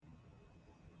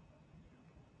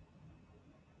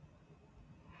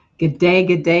Good day,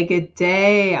 good day, good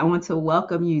day. I want to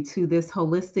welcome you to this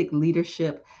holistic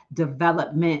leadership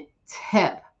development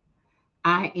tip.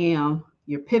 I am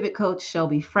your pivot coach,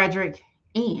 Shelby Frederick,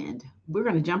 and we're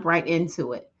going to jump right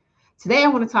into it. Today, I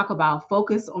want to talk about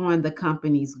focus on the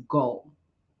company's goal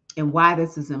and why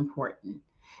this is important.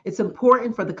 It's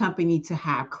important for the company to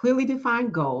have clearly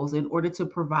defined goals in order to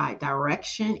provide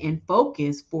direction and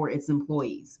focus for its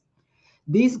employees.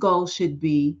 These goals should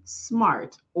be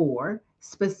SMART or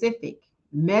specific,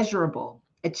 measurable,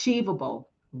 achievable,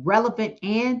 relevant,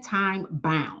 and time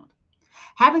bound.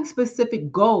 Having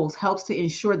specific goals helps to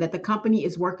ensure that the company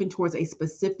is working towards a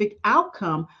specific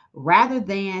outcome rather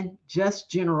than just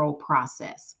general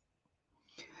process.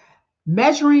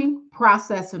 Measuring,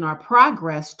 process, and our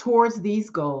progress towards these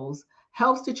goals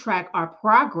helps to track our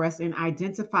progress and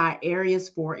identify areas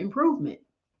for improvement.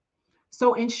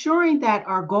 So, ensuring that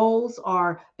our goals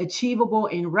are achievable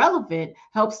and relevant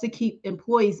helps to keep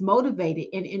employees motivated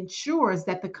and ensures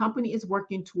that the company is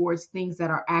working towards things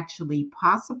that are actually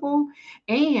possible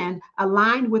and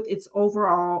aligned with its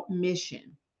overall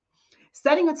mission.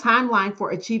 Setting a timeline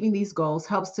for achieving these goals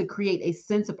helps to create a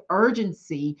sense of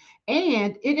urgency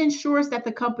and it ensures that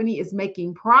the company is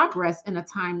making progress in a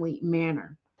timely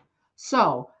manner.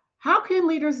 So, how can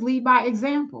leaders lead by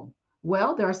example?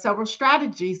 Well, there are several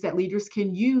strategies that leaders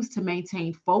can use to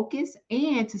maintain focus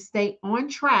and to stay on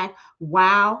track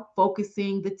while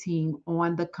focusing the team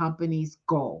on the company's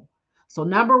goal. So,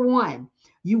 number one,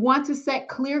 you want to set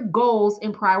clear goals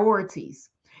and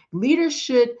priorities. Leaders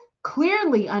should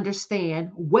clearly understand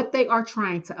what they are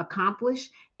trying to accomplish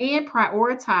and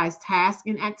prioritize tasks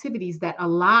and activities that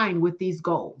align with these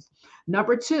goals.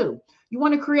 Number two, you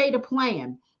want to create a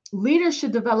plan. Leaders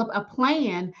should develop a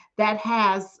plan that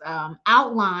has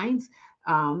outlines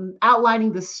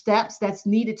outlining the steps that's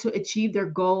needed to achieve their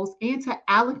goals and to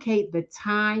allocate the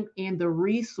time and the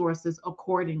resources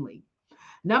accordingly.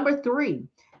 Number three,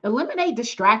 eliminate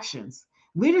distractions.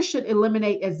 Leaders should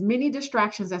eliminate as many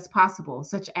distractions as possible,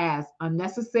 such as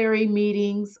unnecessary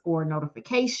meetings or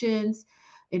notifications,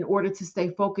 in order to stay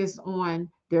focused on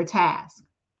their task.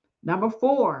 Number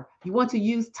four, you want to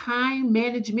use time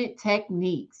management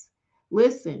techniques.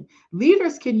 Listen,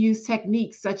 leaders can use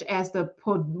techniques such as the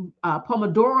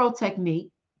Pomodoro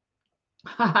technique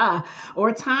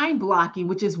or time blocking,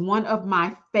 which is one of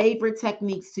my favorite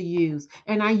techniques to use.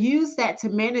 And I use that to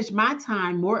manage my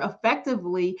time more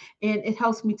effectively, and it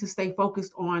helps me to stay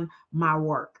focused on my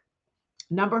work.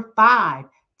 Number five,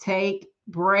 take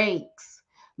breaks.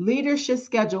 Leaders should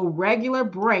schedule regular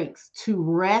breaks to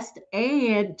rest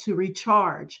and to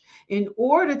recharge in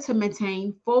order to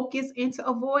maintain focus and to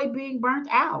avoid being burnt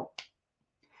out.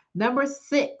 Number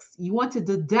six, you want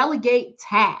to delegate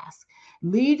tasks.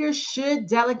 Leaders should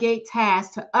delegate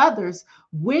tasks to others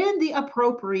when the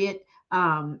appropriate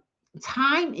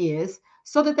time is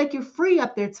so that they can free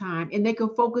up their time and they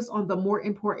can focus on the more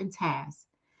important tasks.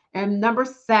 And number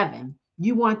seven,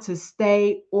 you want to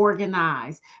stay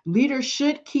organized. Leaders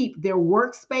should keep their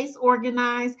workspace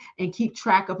organized and keep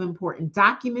track of important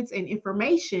documents and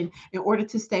information in order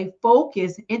to stay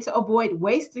focused and to avoid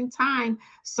wasting time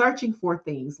searching for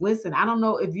things. Listen, I don't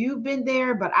know if you've been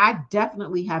there, but I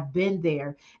definitely have been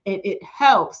there. And it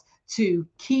helps to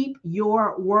keep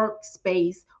your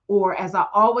workspace, or as I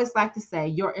always like to say,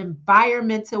 your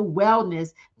environmental wellness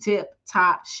tip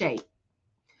top shape.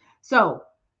 So,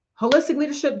 holistic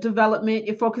leadership development,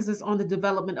 it focuses on the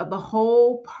development of the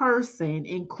whole person,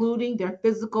 including their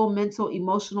physical, mental,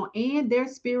 emotional, and their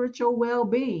spiritual well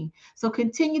being. So,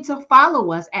 continue to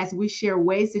follow us as we share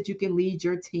ways that you can lead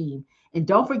your team. And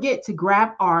don't forget to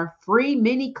grab our free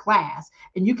mini class,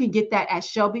 and you can get that at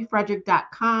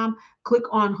shelbyfrederick.com. Click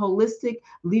on Holistic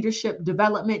Leadership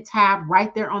Development tab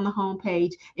right there on the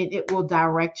homepage, and it will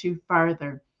direct you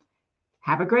further.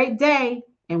 Have a great day,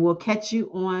 and we'll catch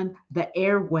you on the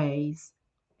airways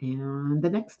and the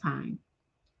next time.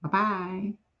 Bye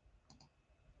bye.